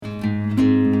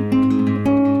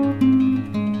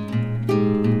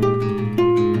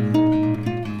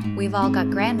all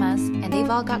got grandmas, and they've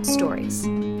all got stories.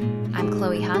 I'm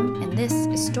Chloe Hung, and this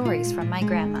is Stories from My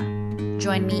Grandma.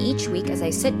 Join me each week as I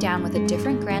sit down with a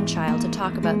different grandchild to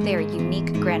talk about their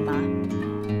unique grandma.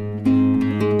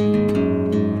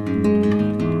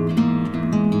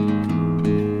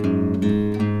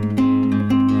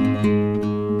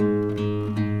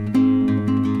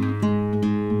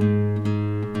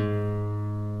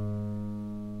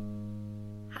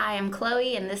 Hi, I'm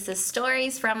Chloe, and this is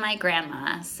Stories from My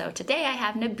Grandma. So today I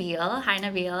have Nabil. Hi,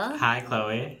 Nabil. Hi,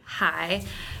 Chloe. Hi.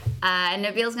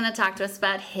 Nabil's going to talk to us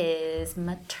about his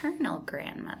maternal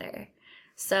grandmother.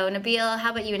 So, Nabil,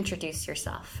 how about you introduce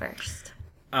yourself first?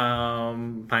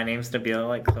 My name's Nabil,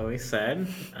 like Chloe said.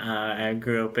 I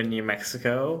grew up in New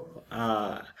Mexico.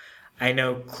 I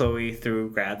know Chloe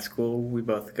through grad school. We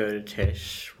both go to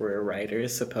Tisch. We're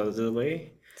writers,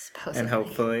 supposedly. And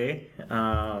hopefully.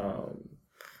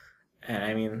 And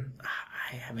I mean,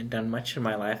 I haven't done much in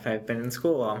my life. I've been in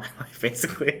school all my life,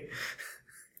 basically.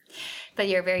 But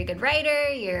you're a very good writer.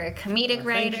 You're a comedic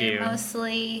writer,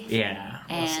 mostly. Yeah,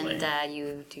 mostly. And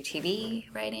you do TV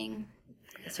writing.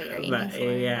 That's what you're aiming for.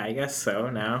 Yeah, I guess so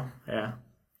now. Yeah.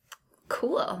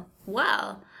 Cool.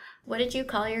 Well, what did you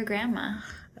call your grandma?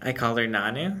 I called her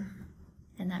Nanu.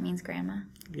 And that means grandma?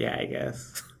 Yeah, I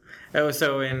guess. Oh,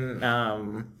 so in,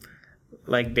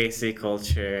 like, Desi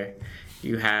culture,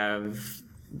 you have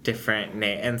different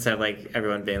names. Instead of, like,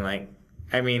 everyone being, like,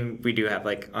 I mean, we do have,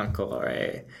 like, uncle,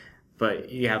 right?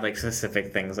 But you have, like,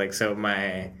 specific things. Like, so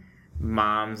my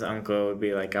mom's uncle would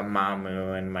be, like, a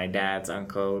mamu, and my dad's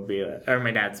uncle would be, or my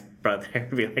dad's brother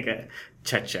would be, like, a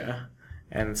chacha.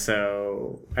 And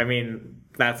so, I mean,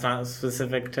 that's not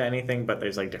specific to anything, but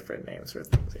there's, like, different names for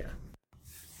things, yeah.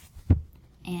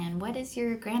 And what is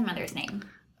your grandmother's name?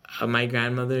 My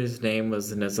grandmother's name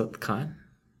was Nuzhat Khan.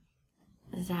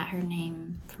 Is that her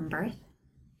name from birth?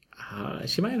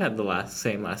 She might have had the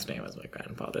same last name as my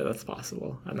grandfather. That's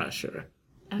possible. I'm not sure.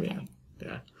 Okay.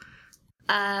 Yeah.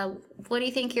 What do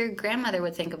you think your grandmother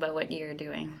would think about what you're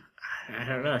doing? I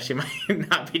don't know. She might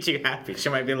not be too happy. She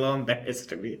might be a little embarrassed,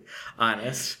 to be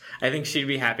honest. I think she'd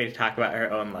be happy to talk about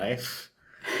her own life.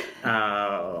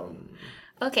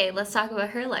 Okay, let's talk about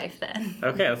her life then.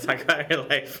 Okay, let's talk about her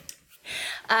life.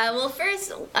 Well,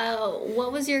 first,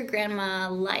 what was your grandma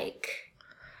like?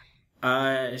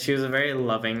 She was a very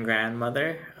loving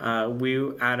grandmother.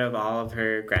 Out of all of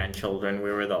her grandchildren,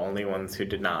 we were the only ones who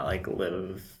did not, like,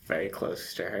 live very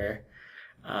close to her.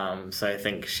 So I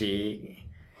think she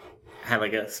had,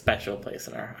 like, a special place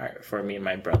in her heart for me and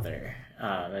my brother.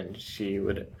 And she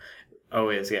would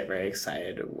always get very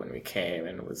excited when we came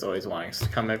and was always wanting us to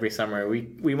come every summer.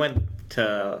 We went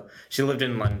to... She lived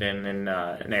in London in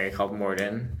an area called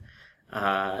Morden.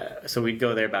 So we'd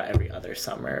go there about every other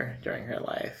summer during her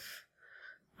life.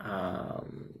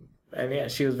 And yeah,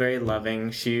 she was very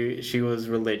loving. She was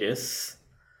religious.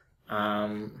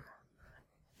 I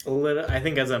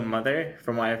think as a mother,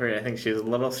 from what I've heard, I think she was a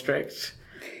little strict.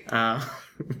 But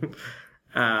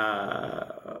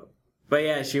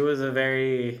yeah, she was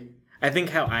I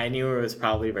think how I knew her was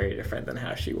probably very different than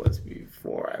how she was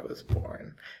before I was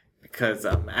born. Because,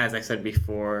 as I said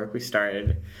before we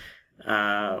started,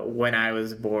 when I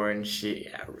was born,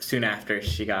 soon after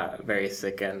she got very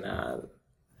sick and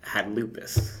had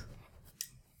lupus.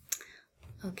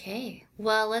 Okay.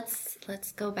 Well, let's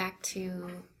go back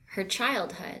to her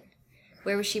childhood.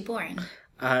 Where was she born?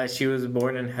 She was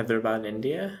born in Hyderabad,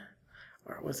 India.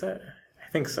 Or was it? I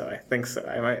think so.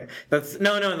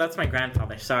 That's my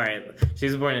grandfather. Sorry. She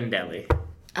was born in Delhi.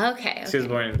 Okay. She was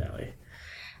born in Delhi.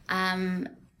 And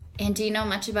do you know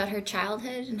much about her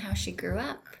childhood and how she grew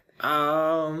up?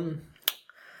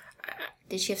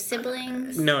 Did she have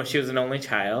siblings? No, she was an only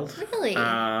child. Really?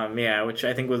 Yeah, which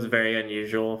I think was very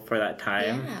unusual for that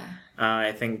time. Yeah.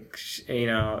 I think,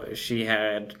 she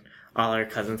had... All her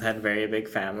cousins had very big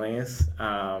families.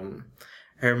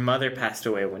 Her mother passed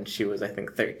away when she was, I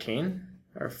think, 13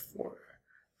 or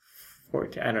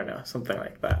 14. I don't know, something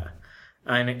like that.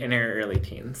 In her early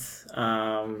teens.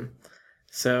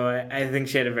 So I think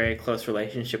she had a very close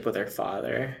relationship with her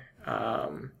father.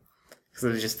 Because it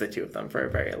was just the two of them for a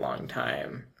very long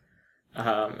time.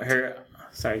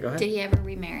 Sorry, go ahead. Did he ever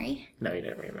remarry? No, he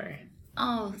didn't remarry.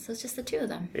 Oh, so it's just the two of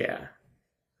them. Yeah.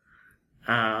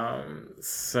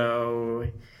 So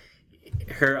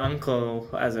her uncle,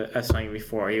 as I was telling you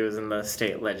before, he was in the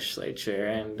state legislature,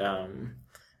 and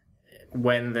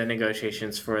when the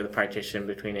negotiations for the partition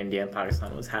between India and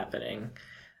Pakistan was happening,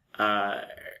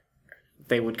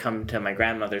 they would come to my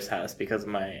grandmother's house because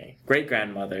my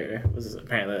great-grandmother was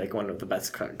apparently, like, one of the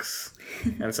best cooks.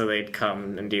 And so they'd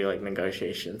come and do, like,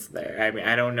 negotiations there. I mean,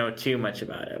 I don't know too much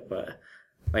about it, but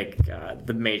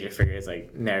the major figures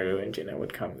like Nehru and Jinnah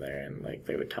would come there and like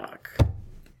they would talk.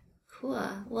 Cool.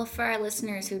 Well, for our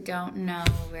listeners who don't know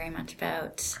very much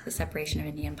about the separation of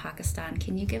India and Pakistan,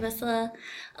 can you give us a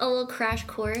little crash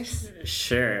course?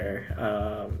 Sure.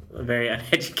 A very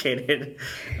uneducated,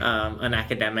 an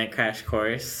academic crash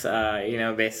course.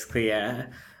 Basically,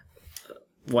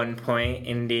 one point,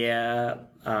 India,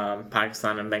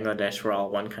 Pakistan, and Bangladesh were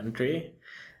all one country,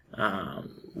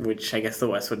 which I guess the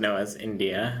West would know as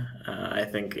India. I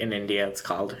think in India it's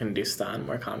called Hindustan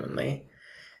more commonly.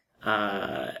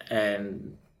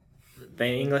 And the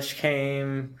English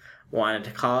came, wanted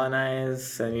to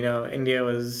colonize, and India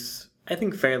was, I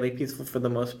think, fairly peaceful for the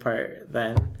most part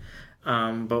then.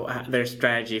 But their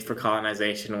strategy for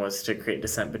colonization was to create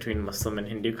dissent between Muslim and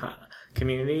Hindu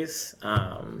communities.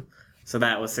 So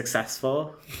that was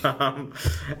successful.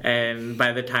 And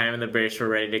by the time the British were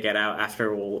ready to get out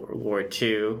after World War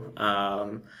II,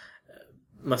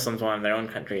 Muslims wanted their own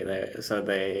country, so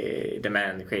they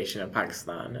demanded the creation of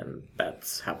Pakistan, and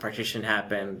that's how partition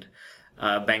happened.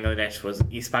 Bangladesh was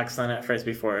East Pakistan at first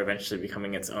before eventually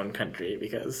becoming its own country,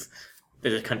 because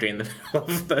there's a country in the middle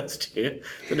of those two.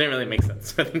 So it didn't really make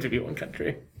sense for them to be one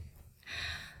country.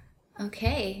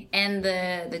 Okay, and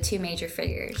the two major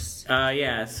figures.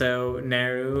 So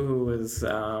Nehru, who was,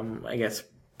 I guess,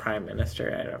 prime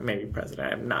minister, maybe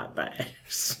president. I'm not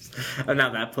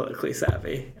that politically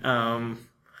savvy.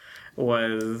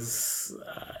 Was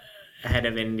head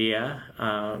of India.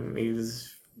 He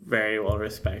was very well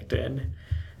respected.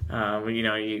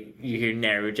 You hear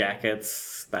Nehru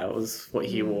jackets. That was what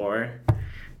he wore.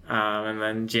 And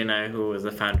then Jinnah, who was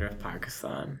the founder of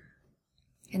Pakistan.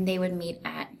 And they would meet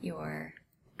at your...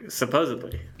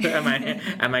 Supposedly.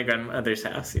 at my grandmother's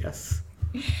house, yes.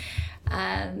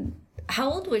 How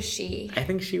old was she? I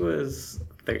think she was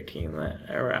 13,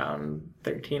 around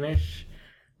 13-ish.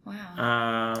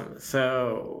 Wow.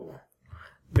 So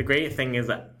the great thing is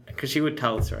that, because she would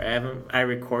tell the story,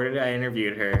 I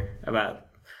interviewed her about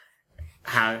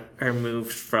how her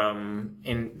move from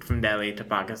Delhi to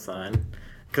Pakistan,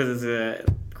 because it's a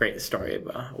great story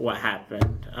about what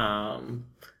happened.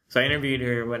 So I interviewed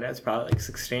her when I was probably like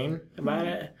 16 about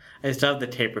it. I still have the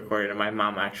tape recorded, and my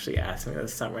mom actually asked me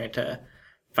this summer to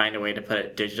find a way to put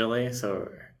it digitally, so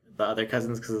the other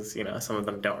cousins, because some of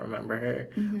them don't remember her.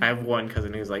 I have one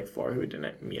cousin who's like 4 who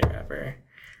didn't meet her ever.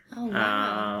 Oh,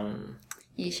 wow.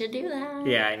 You should do that.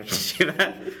 Yeah, I need to do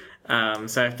that.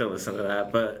 So I have to listen to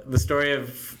that. But the story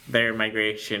of their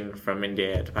migration from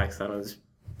India to Pakistan was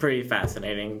pretty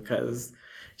fascinating, because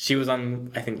she was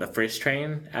on, I think, the first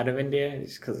train out of India,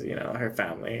 just because, her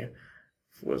family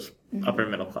was upper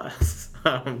middle class.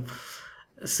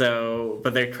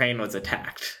 But their train was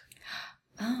attacked.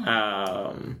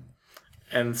 Oh.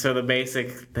 And so the basic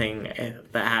thing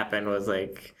that happened was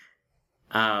like,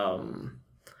 how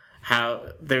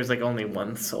there was like only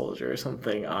one soldier or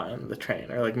something on the train,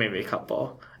 or like maybe a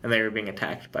couple, and they were being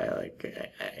attacked by like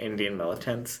Indian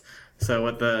militants. So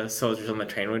what the soldiers on the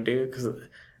train would do, because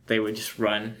they would just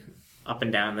run up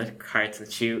and down the carts and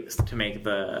shoot to make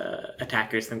the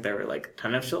attackers think there were like a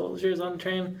ton of soldiers on the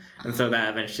train, and so that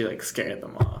eventually like scared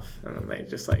them off, and then they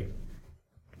just like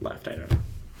left. I don't know.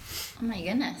 Oh my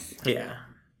goodness. Yeah.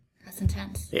 That's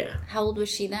intense. Yeah. How old was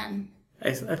she then?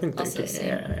 I think 13.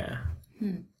 Yeah.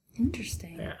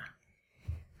 Interesting. Yeah.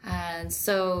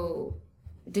 So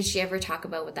did she ever talk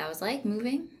about what that was like,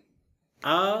 moving?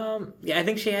 Yeah, I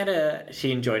think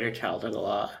she enjoyed her childhood a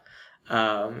lot.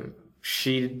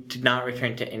 She did not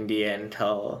return to India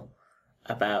until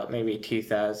about maybe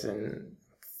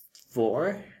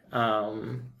 2004.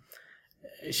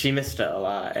 She missed it a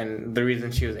lot, and the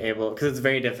reason she was able, because it's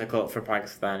very difficult for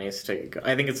Pakistanis to go.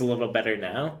 I think it's a little better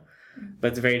now, but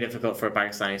it's very difficult for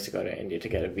Pakistanis to go to India to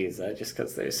get a visa, just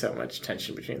because there's so much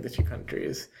tension between the two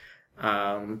countries.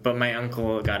 But my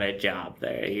uncle got a job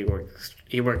there. He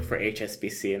worked for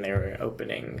HSBC, and they were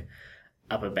opening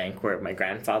up a bank where my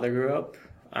grandfather grew up.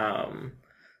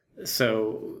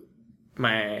 So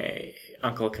my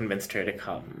uncle convinced her to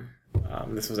come.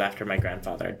 This was after my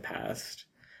grandfather had passed.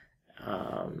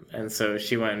 And so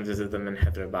she went and visited them in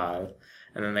Hyderabad,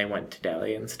 and then they went to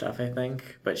Delhi and stuff, I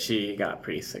think. But she got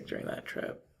pretty sick during that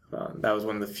trip. That was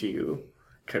one of the few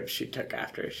trips she took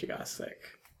after she got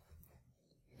sick.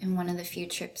 And one of the few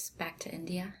trips back to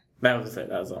India? That was it.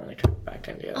 That was the only trip back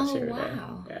to India that she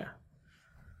ever did. Yeah.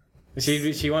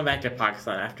 She went back to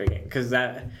Pakistan after again, because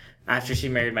after she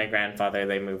married my grandfather,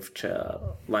 they moved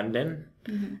to London.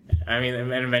 I mean,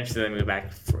 and eventually they moved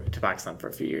back to Pakistan for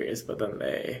a few years, but then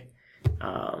they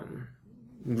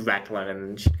moved back to London,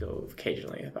 and she'd go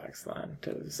occasionally to Pakistan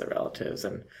to visit relatives.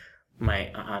 And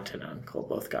my aunt and uncle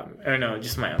both got, or no,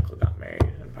 just my uncle got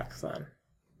married in Pakistan.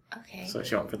 Okay. So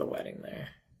she went for the wedding there.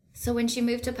 So when she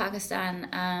moved to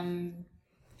Pakistan,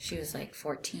 she was like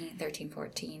 13,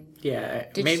 14. Yeah,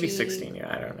 maybe 16,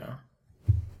 yeah, I don't know.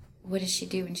 What did she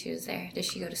do when she was there? Did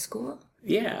she go to school?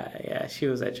 Yeah, she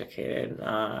was educated.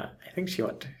 I think she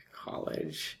went to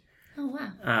college. Oh,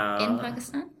 wow. In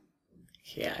Pakistan?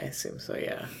 Yeah, I assume so,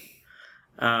 yeah.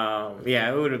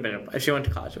 Yeah, it would have been, if she went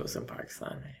to college, it was in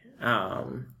Pakistan.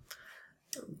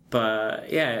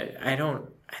 But yeah, I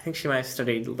think she might have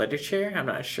studied literature. I'm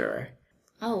not sure.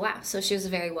 Oh, wow. So she was a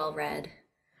very well-read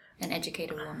and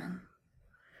educated woman.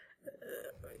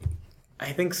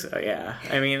 I think so, yeah.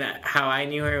 I mean, how I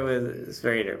knew her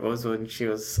was when she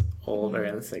was older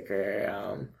and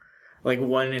sicker. Like,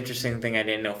 one interesting thing I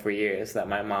didn't know for years that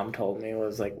my mom told me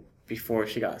was, like, before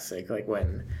she got sick, like,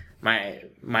 when my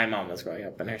mom was growing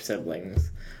up and her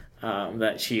siblings,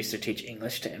 that she used to teach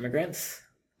English to immigrants.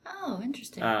 Oh,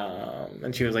 interesting.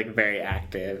 And she was, like, very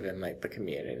active in, like, the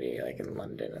community, like, in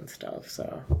London and stuff,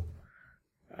 so...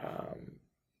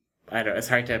 I don't. It's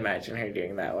hard to imagine her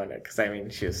doing that one because I mean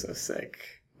she was so sick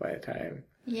by the time.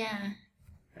 Yeah.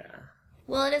 Yeah.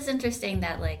 Well, it is interesting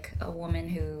that like a woman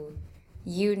who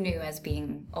you knew as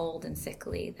being old and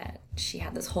sickly, that she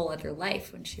had this whole other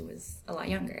life when she was a lot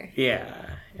younger.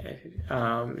 Yeah.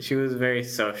 She was a very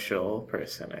social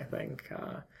person. I think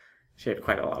she had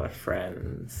quite a lot of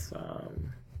friends.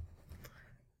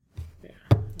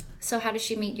 Yeah. So how did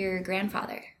she meet your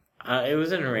grandfather? It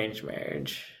was an arranged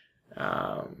marriage.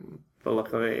 But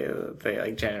luckily they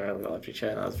like genuinely loved each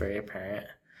other and that was very apparent.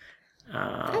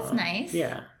 That's nice.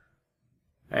 Yeah.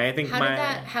 I think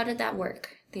how did that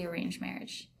work, the arranged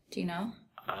marriage? Do you know?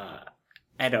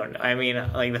 I don't know. I mean,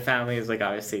 like the families like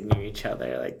obviously knew each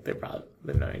other, like they've probably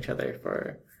been knowing each other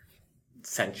for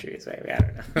centuries, maybe. I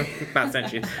don't know. Not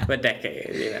centuries, but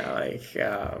decades, you know, like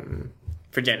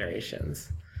for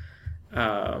generations.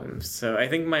 So I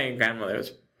think my grandmother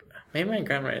was maybe my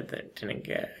grandmother didn't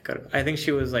go to... I think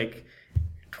she was like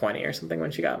 20 or something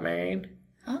when she got married.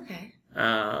 Okay.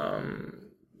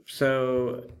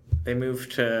 So they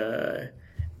moved to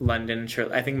London.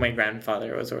 I think my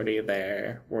grandfather was already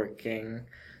there working.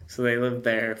 So they lived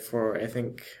there for, I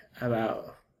think,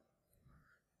 about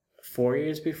 4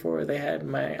 years before they had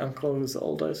my uncle, who's the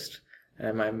oldest.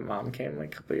 And my mom came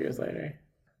like a couple years later.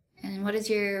 And what does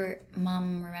your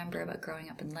mom remember about growing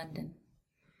up in London?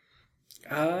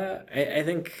 I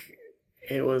think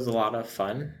it was a lot of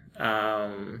fun. I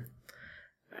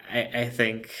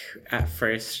think at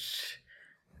first,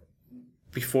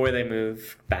 before they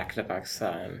moved back to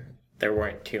Pakistan, there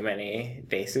weren't too many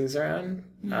Desus around.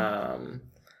 Mm-hmm.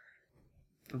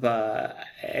 But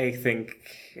I think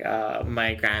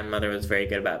my grandmother was very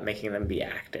good about making them be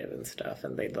active and stuff,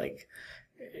 and they'd like.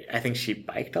 I think she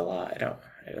biked a lot. I don't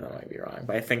know, I might be wrong,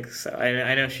 but I think so.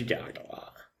 I know she jogged a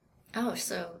lot. Oh,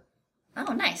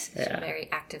 nice. Yeah. She's a very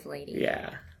active lady.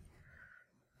 Yeah.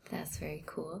 That's very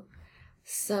cool.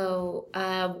 So,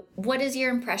 what is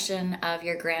your impression of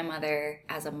your grandmother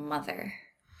as a mother?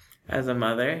 As a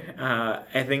mother,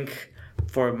 I think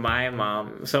for my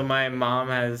mom, so my mom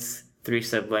has 3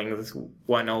 siblings,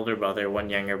 1 older brother, 1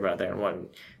 younger brother, and 1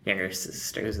 younger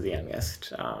sister who's the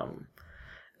youngest.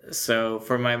 So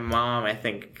for my mom, I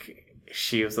think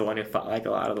she was the one who fought like a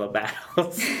lot of the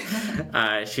battles.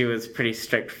 She was pretty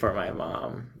strict for my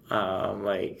mom.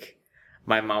 Like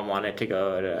my mom wanted to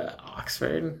go to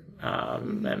Oxford,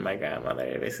 and my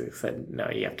grandmother basically said, "No,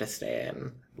 you have to stay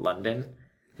in London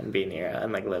and be near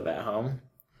and like live at home."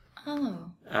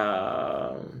 Oh.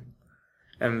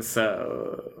 And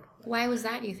so. Why was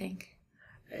that, you think?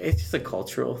 It's just a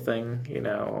cultural thing, you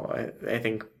know. I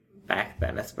think back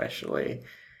then, especially.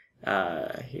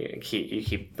 You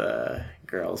keep the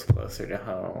girls closer to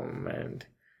home, and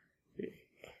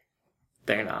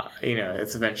they're not, you know,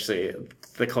 it's eventually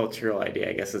the cultural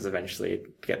idea, I guess, is eventually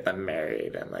get them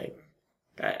married and like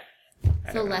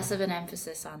so less of an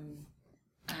emphasis on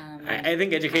I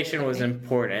think education was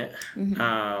important.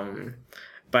 Mm-hmm.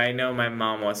 But I know my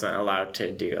mom wasn't allowed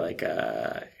to do like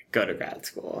go to grad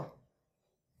school.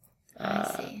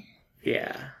 I see.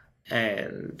 Yeah.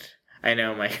 And I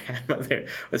know my grandmother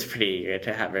was pretty eager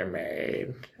to have her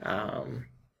married.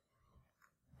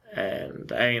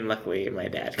 And I mean, luckily my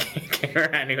dad came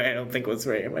around, who I don't think was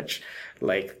very much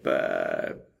like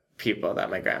the people that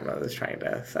my grandmother was trying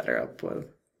to set her up with.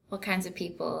 What kinds of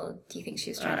people do you think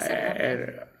she was trying to set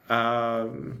her up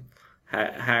with?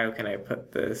 How can I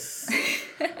put this?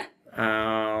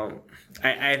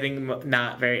 I think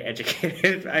not very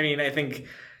educated. I mean, I think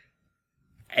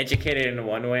educated in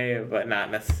one way, but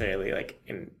not necessarily like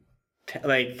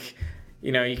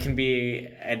you can be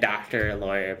a doctor or a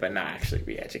lawyer, but not actually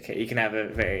be educated. You can have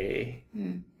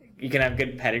you can have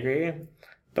good pedigree,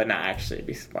 but not actually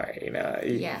be smart,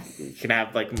 Yes. You can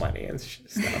have, like, money and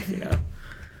stuff.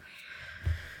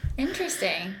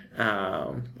 Interesting.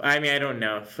 I mean, I don't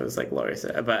know if it was, like, lawyers,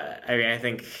 but, I mean, I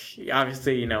think,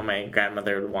 obviously, my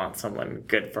grandmother would want someone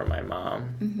good for my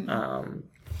mom.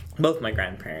 Both my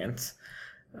grandparents.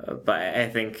 But I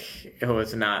think it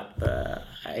was not the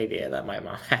idea that my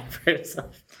mom had for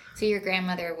herself. So your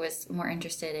grandmother was more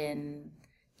interested in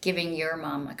giving your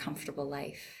mom a comfortable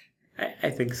life. I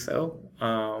think so.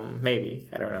 Maybe.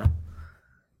 I don't know.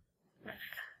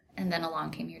 And then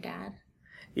along came your dad.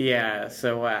 Yeah,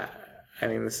 so I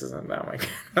mean, this isn't about my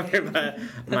grandmother,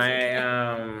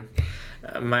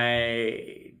 but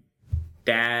my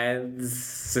dad's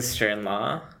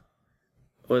sister-in-law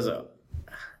was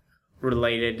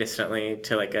related distantly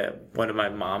to, like, one of my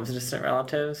mom's distant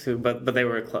relatives, but they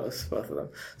were close, both of them.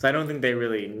 So I don't think they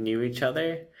really knew each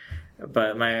other,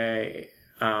 but my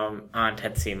aunt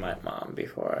had seen my mom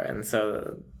before, and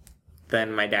so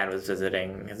then my dad was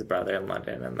visiting his brother in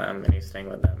London, and he was staying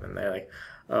with them, and they're like,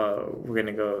 oh, we're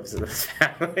gonna go visit this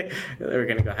family. We're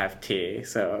gonna go have tea.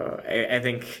 So I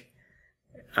think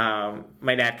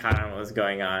my dad caught on what was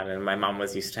going on, and my mom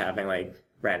was used to having, like,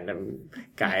 random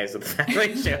guys with the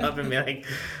family show up and be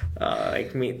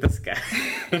like, meet this guy.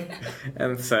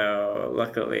 And so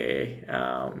luckily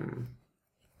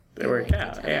it worked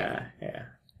out. Yeah.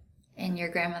 And your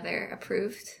grandmother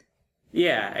approved?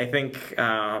 Yeah, I think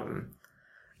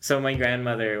so my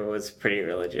grandmother was pretty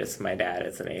religious. My dad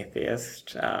is an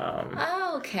atheist.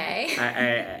 Oh, okay.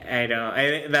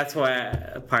 I that's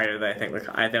why part of it, I think,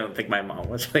 I don't think my mom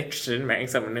was really interested in marrying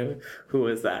someone who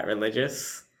was that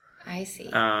religious. I see.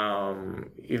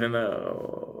 Even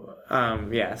though,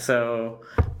 yeah, so,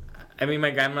 I mean,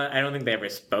 my grandma, I don't think they ever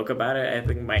spoke about it. I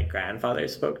think my grandfather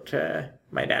spoke to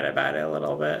my dad about it a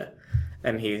little bit,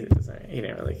 and he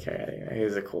didn't really care. He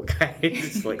was a cool guy.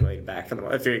 He's just, like, laid back for the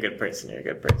most. If you're a good person, you're a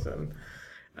good person.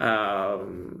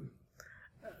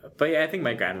 But yeah, I think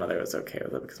my grandmother was okay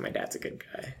with it because my dad's a good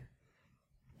guy.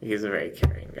 He's a very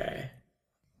caring guy.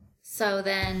 So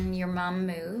then your mom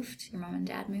and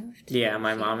dad moved? Yeah,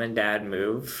 my mom and dad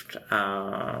moved.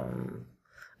 I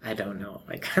don't know what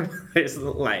my grandmother's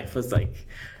life was like.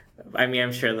 I mean,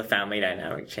 I'm sure the family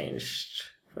dynamic changed,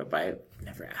 but I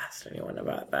never asked anyone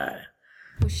about that.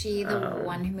 Was she the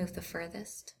one who moved the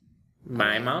furthest?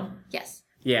 My mom? Yes.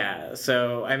 Yeah,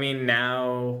 so, I mean,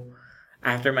 now,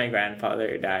 after my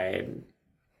grandfather died,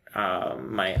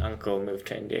 my uncle moved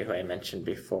to India, who I mentioned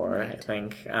before, right. I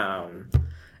think.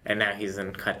 And now he's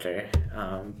in Qatar.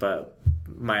 But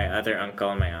my other uncle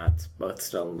and my aunts both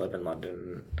still live in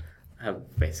London,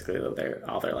 have basically lived there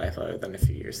all their life, other than a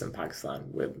few years in Pakistan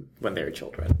when they were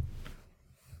children.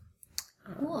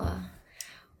 Cool.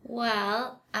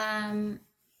 Well,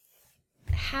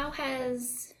 how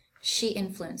has she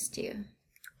influenced you?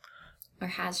 Or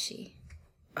has she?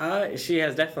 She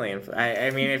has definitely. I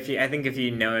mean, I think if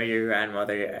you know your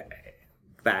grandmother,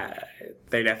 that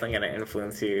they're definitely going to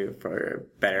influence you for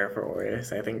better or for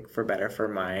worse. I think for better for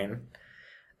mine.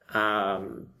 I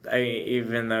mean,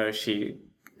 even though she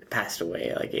passed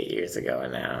away like 8 years ago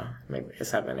now, maybe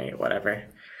 7, 8, whatever,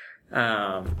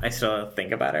 I still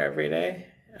think about her every day.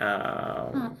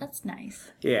 Oh, that's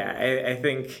nice. Yeah, I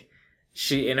think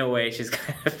she, in a way, she's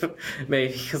kind of,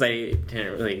 maybe because I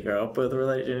didn't really grow up with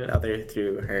religion other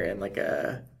through her and like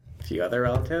a few other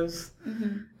relatives.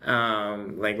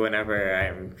 Mm-hmm. Like whenever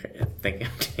I'm thinking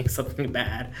of doing something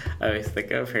bad, I always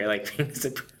think of her like being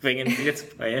disapproving and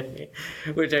disappointing me,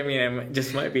 which I mean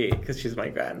just might be because she's my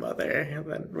grandmother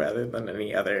rather than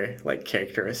any other like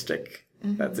characteristic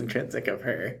that's intrinsic of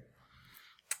her.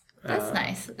 That's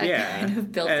nice. That kind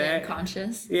of built-in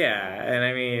conscious. Yeah, and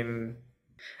I mean,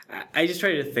 I just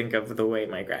try to think of the way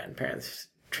my grandparents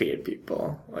treated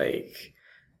people. Like,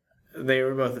 they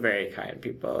were both very kind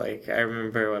people. Like, I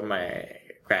remember when my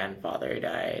grandfather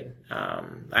died,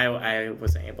 I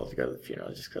wasn't able to go to the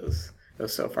funeral just because it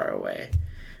was so far away.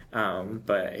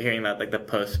 But hearing that, like, the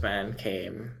postman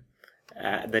came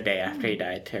the day after he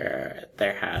died to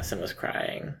their house and was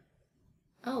crying.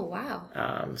 Oh,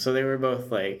 wow. So they were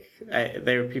both, like,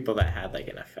 they were people that had, like,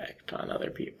 an effect on other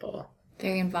people.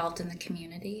 Very involved in the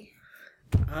community?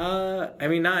 I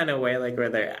mean, not in a way, like, where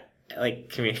they're, like,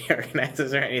 community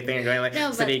organizers or anything, or going, like,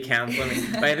 city council.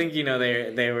 But I think,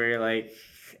 they were, like,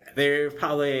 they were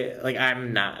probably, like,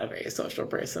 I'm not a very social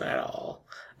person at all.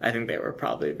 I think they were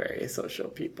probably very social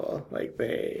people. Like,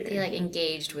 they like,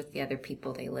 engaged with the other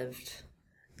people they lived.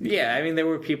 Yeah, I mean, there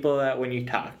were people that when you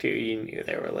talked to, you knew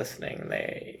they were listening.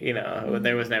 They,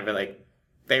 there was never, like,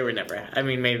 they were never. I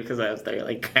mean, maybe because I was their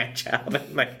like grandchild,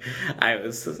 and like I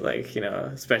was like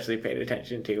especially paid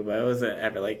attention to, but I wasn't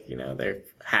ever like they're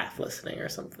half listening or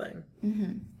something.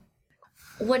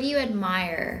 What do you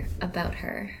admire about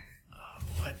her?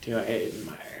 What do I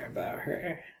admire about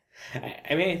her?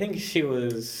 I mean, I think she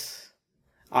was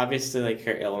obviously like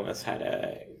her illness had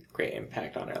a great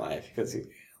impact on her life because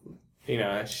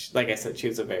like I said, she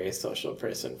was a very social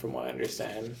person from what I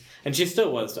understand, and she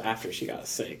still was after she got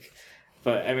sick.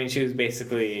 But I mean, she was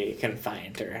basically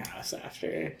confined to her house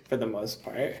after, for the most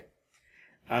part.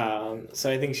 So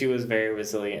I think she was very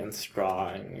resilient and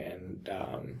strong, and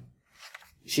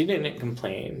she didn't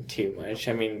complain too much.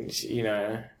 I mean,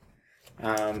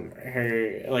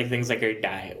 her like things like her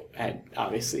diet had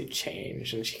obviously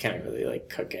changed, and she couldn't really like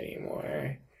cook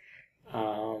anymore.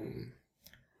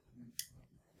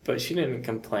 But she didn't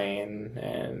complain,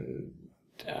 and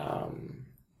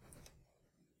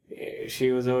she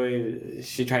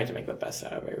tried to make the best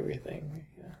out of everything.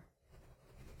 Yeah.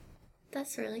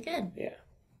 That's really good. Yeah.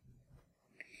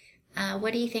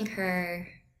 What do you think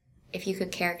if you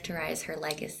could characterize her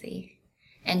legacy,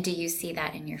 and do you see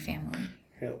that in your family?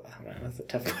 Oh man, that's a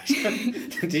tough question.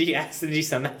 Did you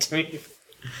send that to me?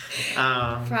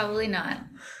 Probably not.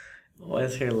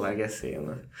 What's her legacy?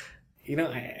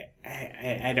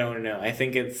 I don't know. I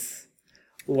think it's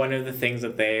one of the things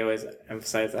that they always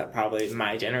emphasize that probably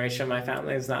my generation of my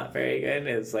family is not very good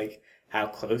is like how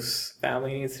close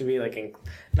family needs to be, like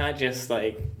not just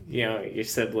like your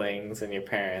siblings and your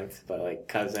parents, but like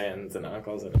cousins and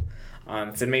uncles and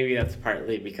aunts. And maybe that's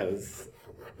partly because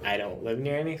I don't live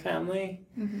near any family,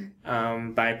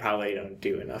 but I probably don't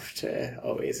do enough to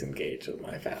always engage with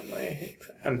my family,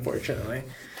 unfortunately.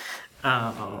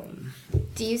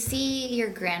 Do you see your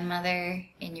grandmother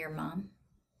in your mom?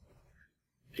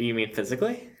 You mean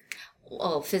physically?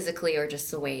 Well, physically, or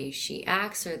just the way she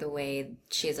acts, or the way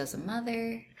she is as a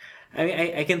mother? I mean,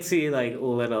 I can see like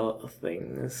little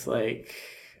things, like,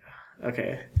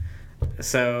 okay,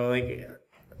 so like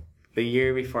the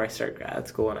year before I started grad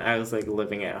school, and I was like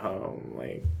living at home,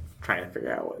 like trying to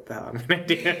figure out what the hell I'm gonna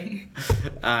do.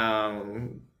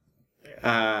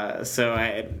 So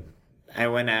I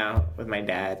went out with my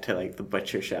dad to like the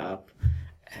butcher shop,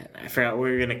 and I forgot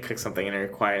we were gonna cook something, and it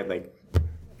required like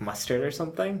mustard or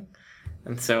something,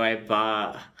 and so I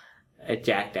bought a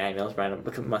Jack Daniels brand of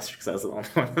mustard because that was the only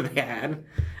one that they had,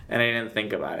 and I didn't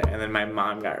think about it, and then my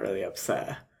mom got really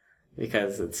upset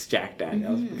because it's Jack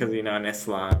Daniels, because in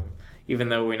Islam, even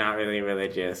though we're not really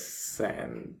religious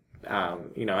and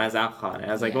has alcohol in it.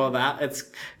 I was like, well, that it's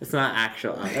not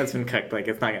actual. It's been cooked. Like,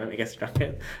 it's not gonna make us drunk.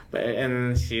 But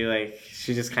and she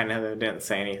just kind of didn't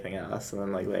say anything else. And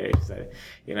then like later she said,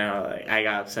 like I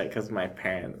got upset because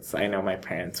I know my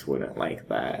parents wouldn't like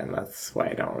that, and that's why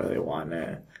I don't really want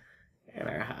it in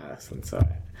our house. And so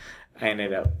I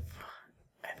ended up,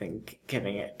 I think,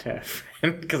 giving it to a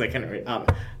friend because I couldn't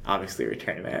obviously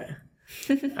return it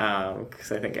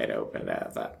because I think I'd opened it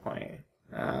at that point.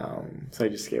 So I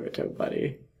just gave it to a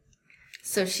buddy.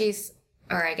 So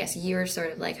I guess you're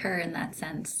sort of like her in that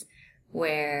sense,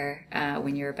 where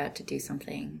when you're about to do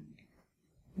something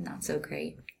not so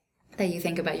great, that you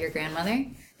think about your grandmother,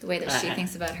 the way that she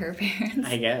thinks about her parents.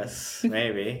 I guess,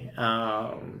 maybe.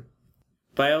 But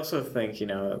I also think,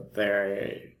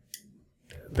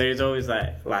 there's always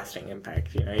that lasting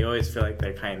impact. You always feel like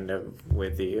they're kind of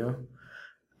with you.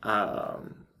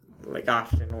 Like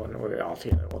often when we're all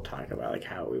together, we'll talk about like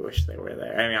how we wish they were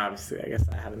there. I mean, obviously, I guess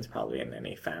that happens probably in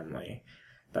any family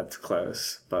that's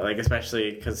close, but like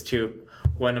especially because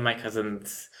one of my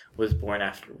cousins was born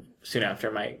soon after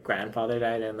my grandfather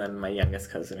died, and then my youngest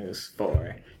cousin, who's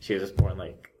 4, she was born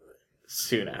like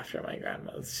soon after my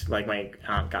grandmother's. Like my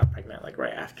aunt got pregnant like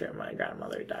right after my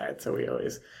grandmother died, so we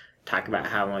always talk about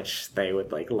how much they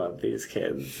would like love these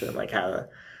kids and like how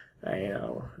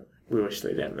we wish they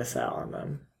didn't miss out on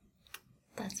them.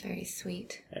 That's very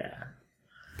sweet. Yeah.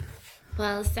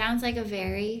 Well, sounds like a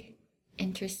very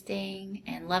interesting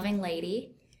and loving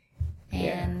lady.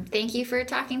 And thank you for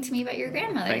talking to me about your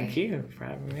grandmother. Thank you for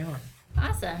having me on.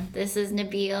 Awesome. This is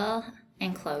Nabil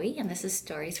and Chloe, and this is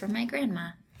Stories from My Grandma.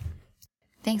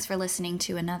 Thanks for listening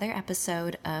to another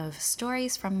episode of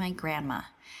Stories from My Grandma.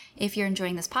 If you're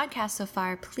enjoying this podcast so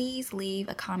far, please leave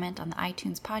a comment on the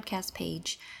iTunes podcast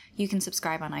page. You can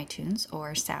subscribe on iTunes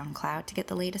or SoundCloud to get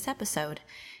the latest episode.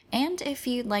 And if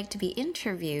you'd like to be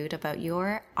interviewed about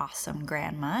your awesome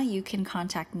grandma, you can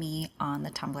contact me on the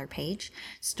Tumblr page,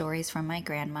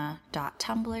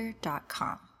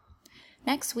 storiesfrommygrandma.tumblr.com.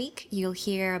 Next week, you'll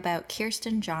hear about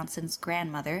Kirsten Johnson's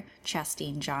grandmother,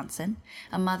 Chastine Johnson,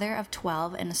 a mother of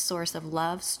 12 and a source of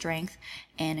love, strength,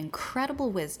 and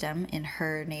incredible wisdom in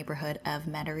her neighborhood of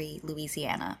Metairie,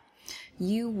 Louisiana.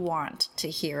 You want to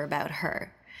hear about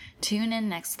her. Tune in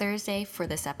next Thursday for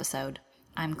this episode.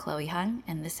 I'm Chloe Hung,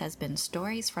 and this has been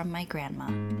Stories from My Grandma.